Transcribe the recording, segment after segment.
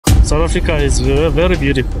South Africa is very, very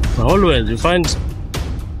beautiful. Always you find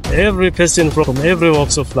every person from every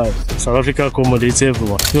walks of life. South Africa accommodates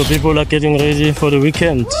everyone. So people are getting ready for the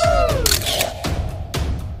weekend.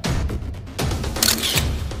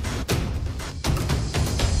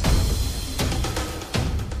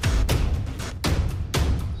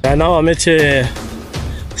 And now I'm at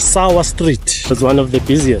Sawa Street. It's one of the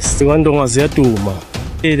busiest.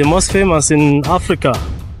 The most famous in Africa.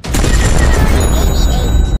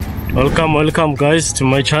 Welcome guys to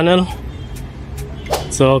my channel.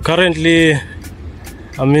 So currently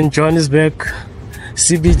I'm in Johannesburg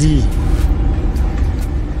CBD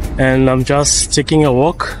and I'm just taking a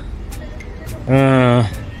walk.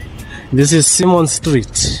 This is Simon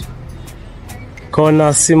Street,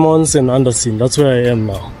 corner Simons and Anderson. That's where I am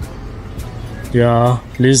now. Yeah,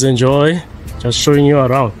 please enjoy. Just showing you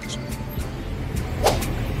around.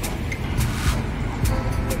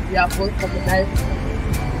 Yeah, for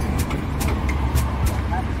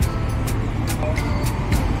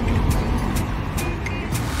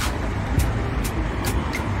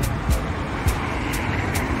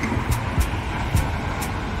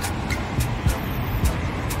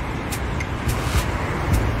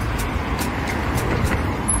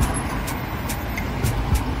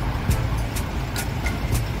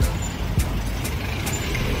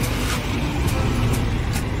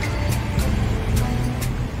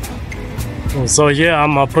So here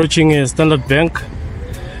I'm approaching a Standard Bank.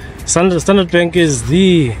 Standard Bank is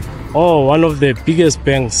one of the biggest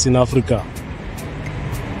banks in Africa.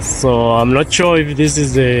 So I'm not sure if this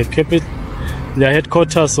is their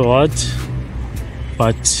headquarters or what,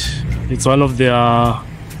 but it's one of their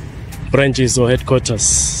branches or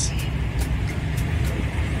headquarters.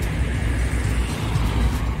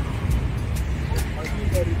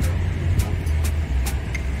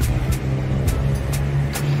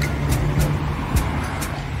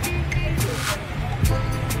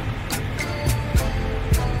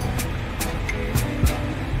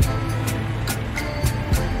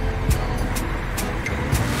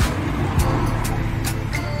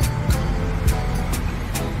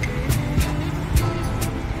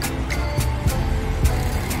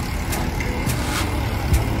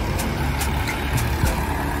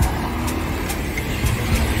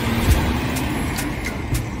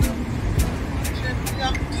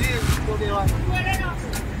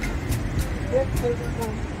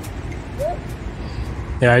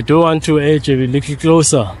 Yeah, I do want to edge a little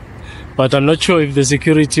closer, but I'm not sure if the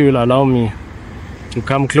security will allow me to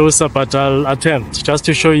come closer, but I'll attempt just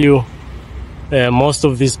to show you most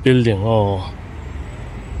of this building, or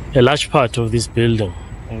a large part of this building,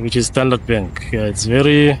 which is Standard Bank. Yeah,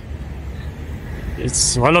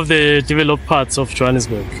 it's one of the developed parts of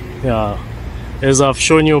Johannesburg. Yeah, as I've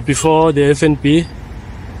shown you before, the FNB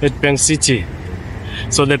at Bank City.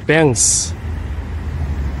 So the banks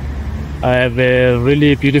have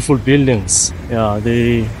really beautiful buildings. Yeah,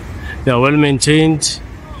 they are well maintained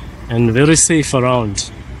and very safe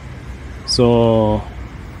around. So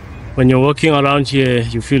when you're walking around here,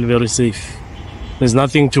 you feel very safe. There's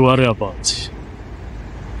nothing to worry about.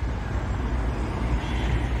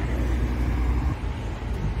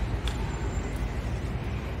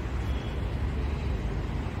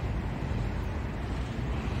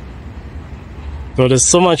 So there's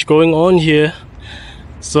so much going on here.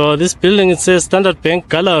 So this building, it says Standard Bank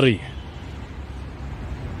Gallery.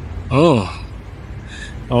 Oh,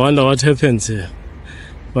 I wonder what happens here.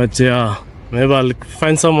 But yeah, maybe I'll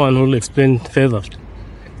find someone who will explain further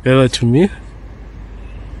to me.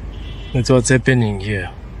 That's what's happening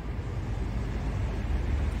here.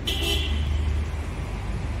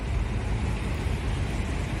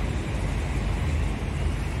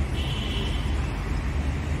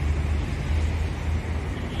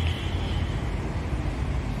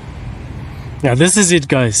 Yeah, this is it,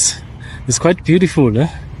 guys. It's quite beautiful, eh?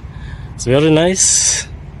 It's very nice.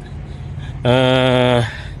 Yeah,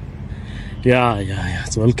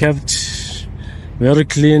 it's well kept, very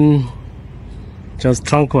clean, just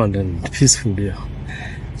tranquil and peaceful here.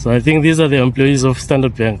 So I think these are the employees of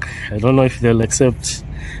Standard Bank. I don't know if they'll accept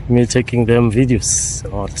me taking them videos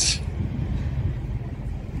or not.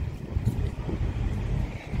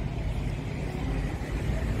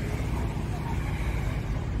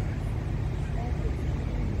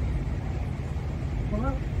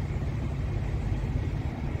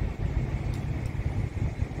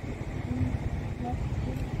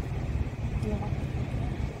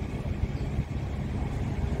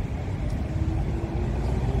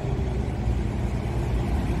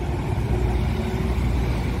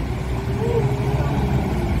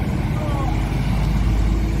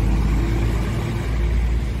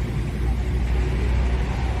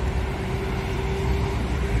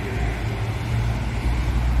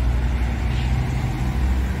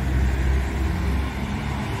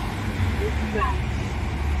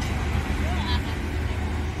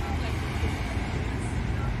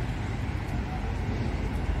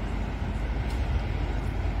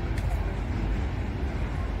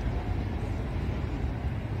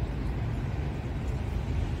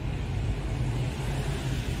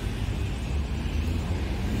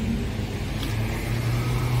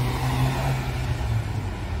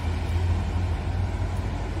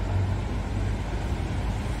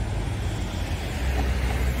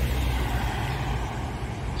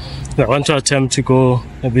 I want to attempt to go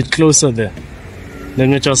a bit closer there. Let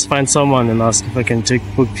me just find someone and ask if I can take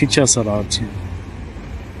good pictures around you.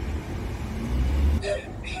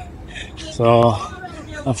 So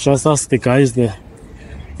I've just asked the guys there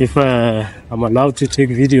if I'm allowed to take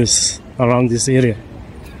videos around this area.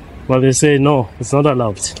 But they say no, it's not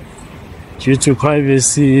allowed due to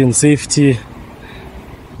privacy and safety.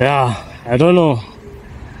 Yeah, I don't know.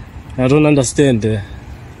 I don't understand.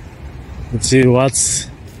 Let's see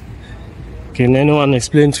can anyone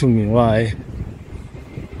explain to me why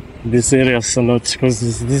this area is not? Because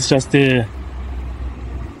this is just it's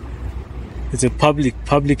a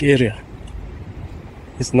public area.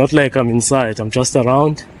 It's not like I'm inside. I'm just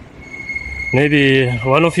around. Maybe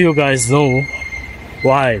one of you guys know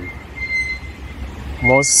why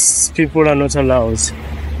most people are not allowed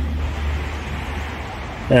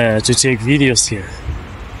to take videos here.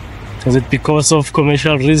 Is it because of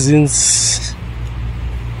commercial reasons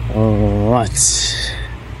or what?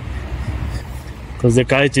 Because the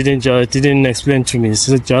guy didn't explain to me. It's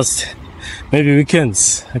just maybe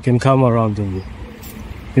weekends I can come around and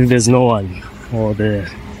if there's no one or the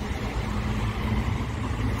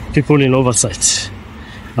people in oversight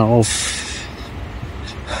are off.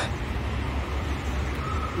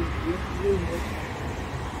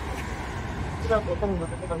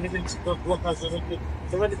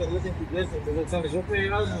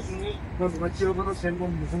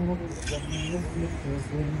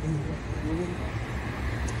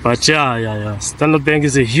 But yeah. Standard Bank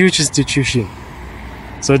is a huge institution.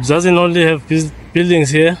 So it doesn't only have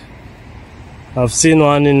buildings here. I've seen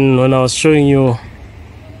one when I was showing you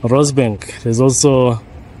Rosebank. There's also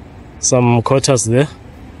some quarters there.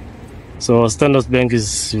 So Standard Bank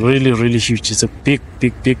is really huge. It's a big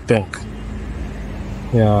bank.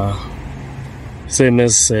 Yeah, same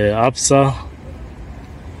as ABSA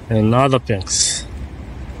and other banks.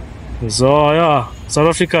 So yeah, South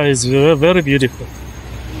Africa is very beautiful.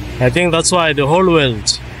 I think that's why the whole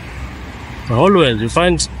world, you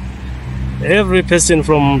find every person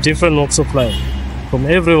from different walks of life, from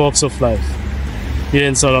every walks of life here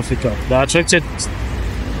in South Africa. They're attracted.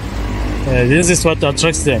 This is what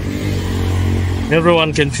attracts them.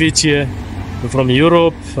 Everyone can fit here, from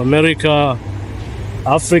Europe, America,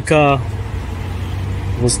 Africa,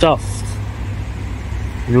 and stuff.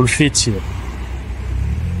 You'll fit here.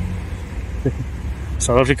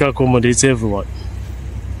 South Africa accommodates everyone.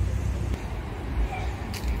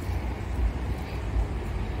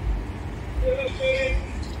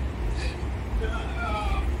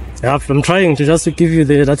 Yeah, I'm trying to just give you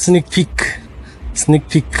that sneak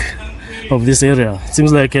peek of this area. It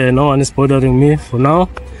seems like no one is bothering me for now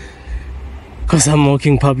because I'm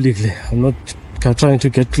walking publicly. I'm not trying to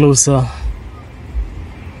get closer.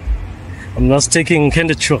 I'm just taking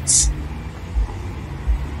candid shots.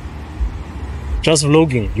 Just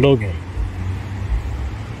vlogging.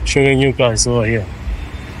 Showing you guys over here.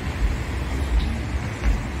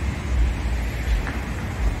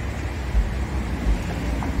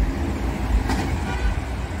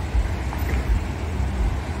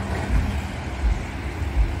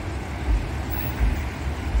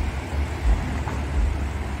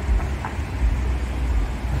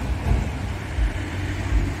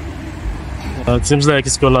 It seems like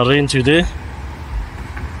it's gonna rain today.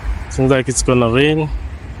 Seems like it's gonna rain.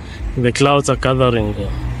 The clouds are gathering.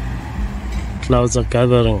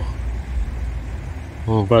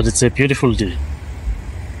 But it's a beautiful day.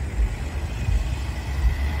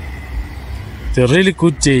 It's a really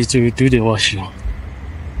good day to do the washing.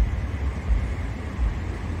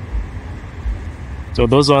 So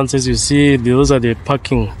those ones, as you see, those are the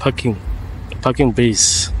parking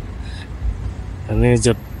base. And then it's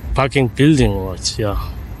a parking building,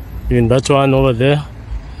 even that one over there.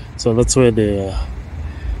 So that's where the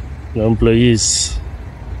employees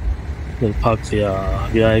will park their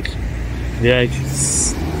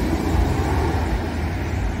vehicles.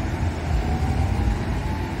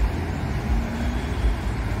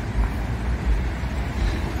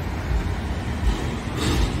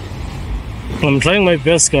 I'm trying my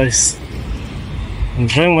best, guys. I'm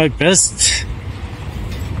trying my best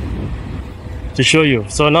to show you.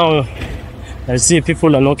 So now I see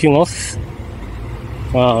people are knocking off.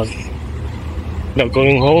 They're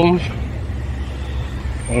going home.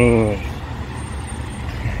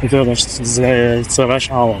 It's a rush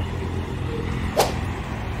hour.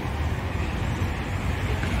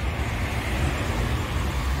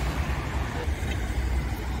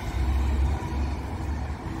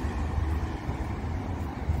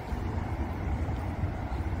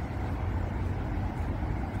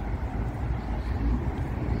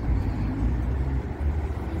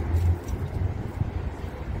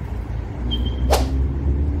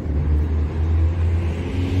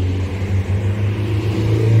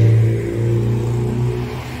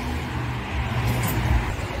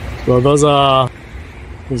 So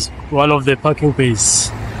is one of the parking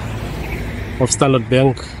bays of Standard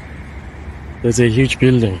Bank. There's a huge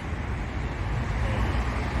building.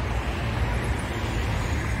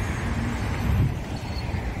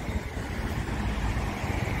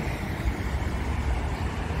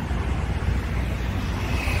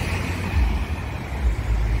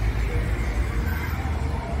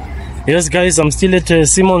 Yes guys, I'm still at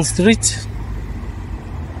Simon Street,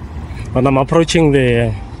 and I'm approaching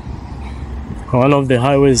one of the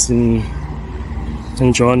highways in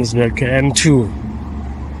Johannesburg, M2.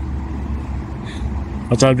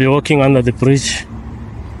 But I'll be walking under the bridge.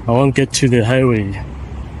 I won't get to the highway.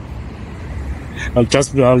 I'll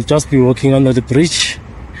just be walking under the bridge.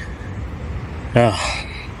 Yeah.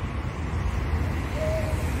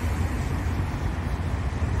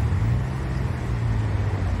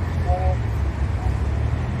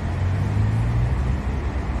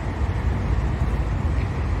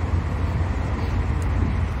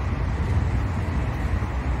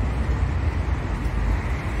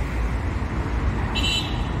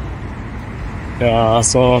 Yeah,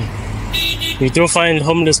 so we do find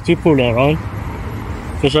homeless people around,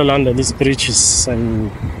 especially under these bridges and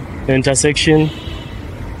the intersection.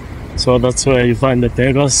 So that's where you find the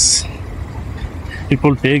beggars,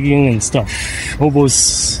 people begging and stuff.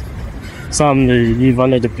 Hobos, some they live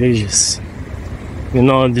under the bridges. You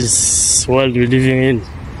know, this world we're living in.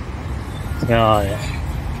 Yeah.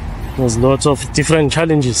 There's lots of different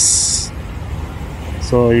challenges.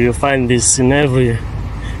 So you find this in everywhere.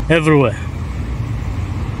 Everywhere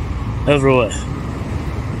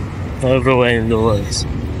in the world.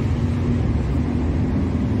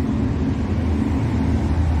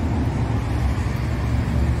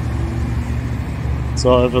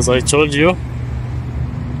 So as I told you,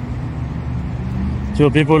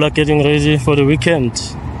 people are getting ready for the weekend.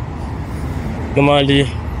 Normally,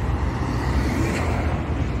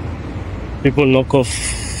 people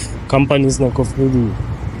companies knock off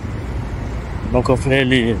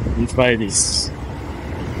early on Fridays.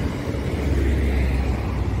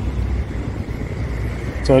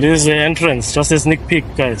 So this is the entrance, just a sneak peek,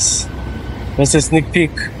 guys. Just a sneak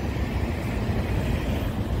peek.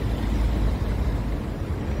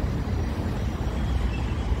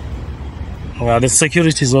 Yeah, the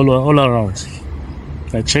security is all around.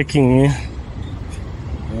 They're checking me.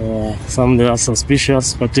 Some they are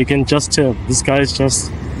suspicious, but you can just tell this guy is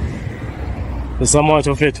just somewhat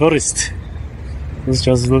of a tourist. He's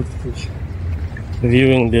just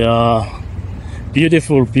viewing their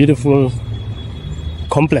beautiful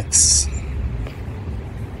complex.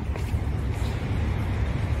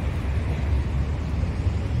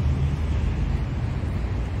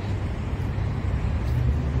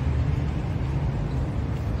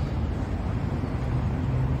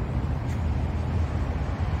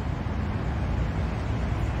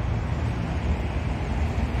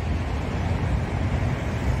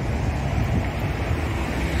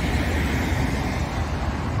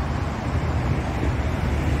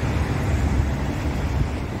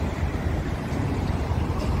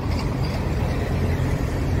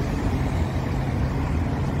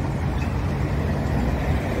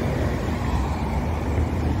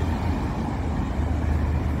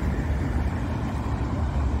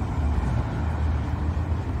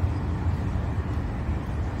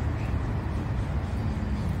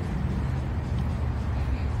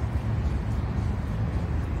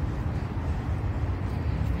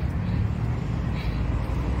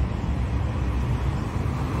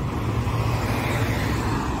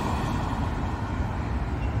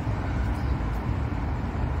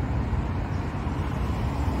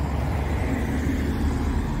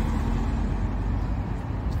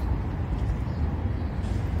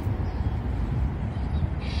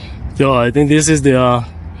 So I think this is the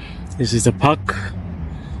park.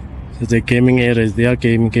 The gaming area is their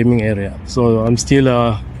gaming area. So I'm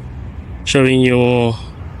still showing you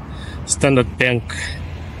Standard Bank.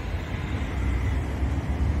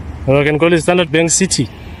 Or I can call it Standard Bank City.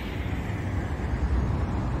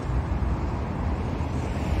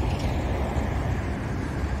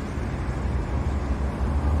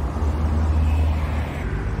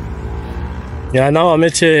 Yeah, now I'm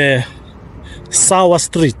at Sawa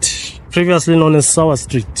Street, previously known as Sawa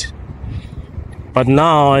Street. But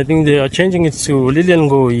now I think they are changing it to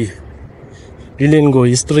Liliangoi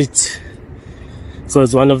Street. So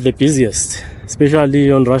it's one of the busiest, especially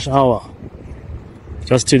on rush hour.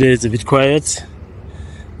 Just today it's a bit quiet.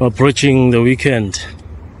 We're approaching the weekend.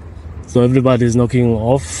 So everybody is knocking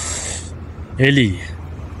off early.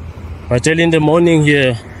 But early in the morning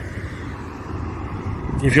here,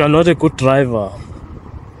 if you are not a good driver,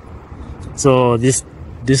 so this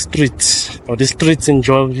this street or the streets in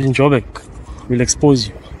Joburg will expose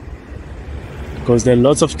you, because there are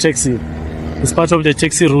lots of taxi. It's part of the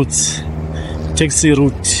taxi route.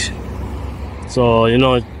 So you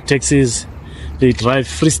know, taxis, they drive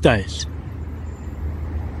freestyle.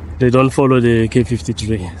 They don't follow the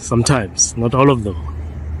K53 sometimes, not all of them,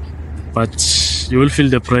 but you will feel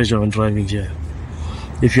the pressure when driving here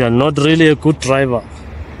if you are not really a good driver.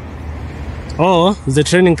 Or the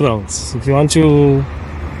training grounds. If you want to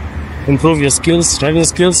improve your skills, driving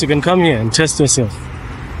skills, you can come here and test yourself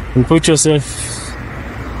and put yourself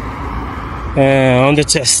on the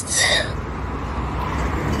test.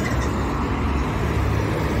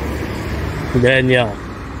 Then yeah,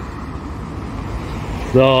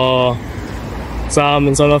 so some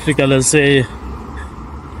in South Africa, let's say,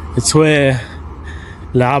 it's where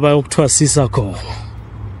laba ukutwasisa khona,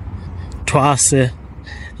 twase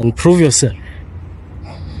and prove yourself.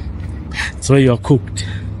 It's where you are cooked.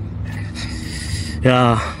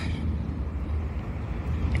 Yeah.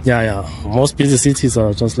 Most busy cities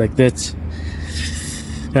are just like that.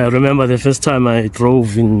 I remember the first time I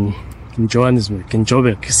drove in Johannesburg, in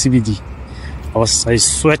Joburg, CBD. I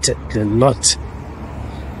sweated a lot,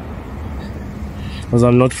 because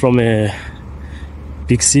I'm not from a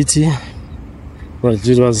big city, but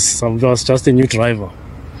I was just a new driver.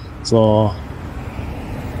 So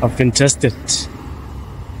I've been tested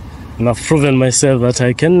and I've proven myself that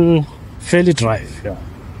I can fairly drive. Yeah,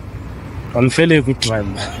 I'm fairly a good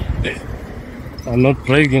driver. I'm not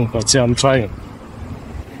bragging, but yeah, I'm trying.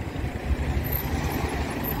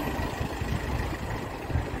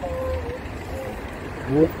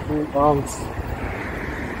 Bounce.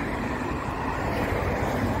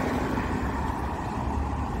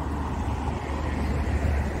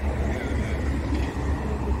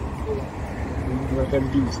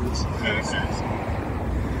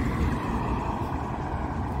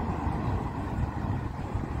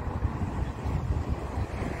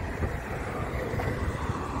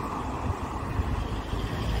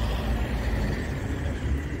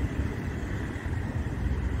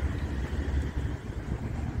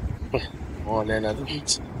 Oh, then I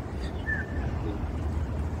think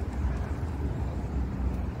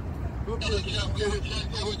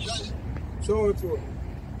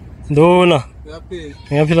Ndona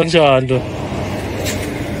ngiyaphila njalo.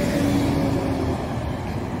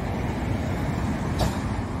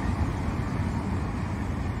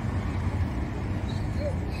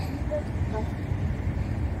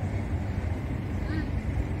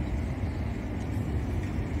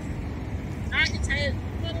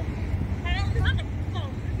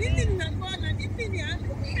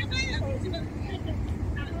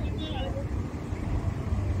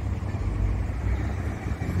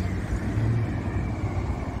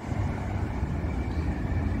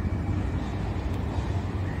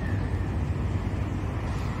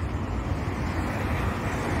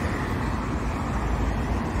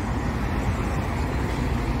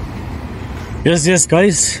 Yes,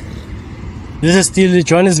 guys. This is still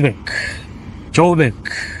Johannesburg. Joburg.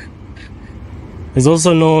 It's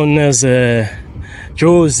also known as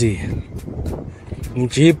Jozi,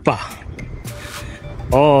 Njipa,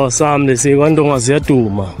 or some they say Wandonga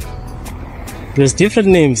Ziyaduma. There's different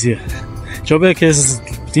names here. Joburg has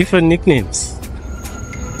different nicknames.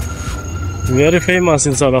 Very famous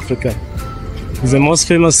in South Africa. It's the most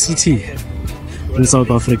famous city in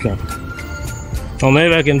South Africa. Or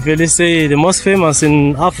maybe I can fairly say the most famous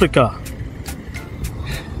in Africa.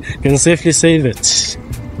 I can safely say that.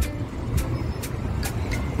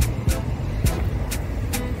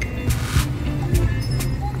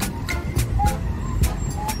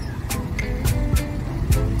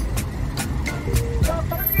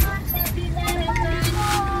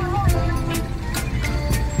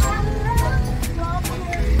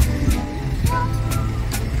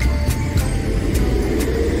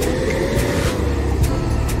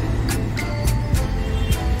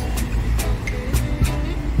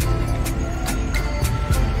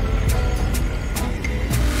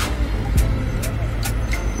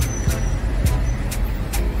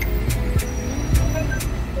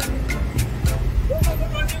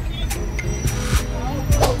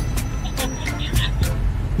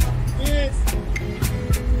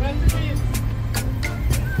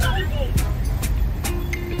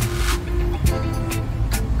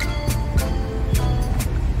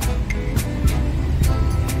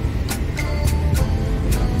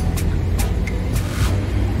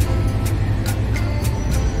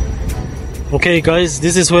 Okay guys,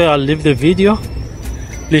 this is where I'll leave the video.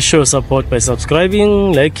 Please show support by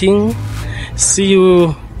subscribing, liking. See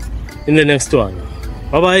you in the next one.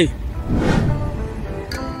 Bye bye.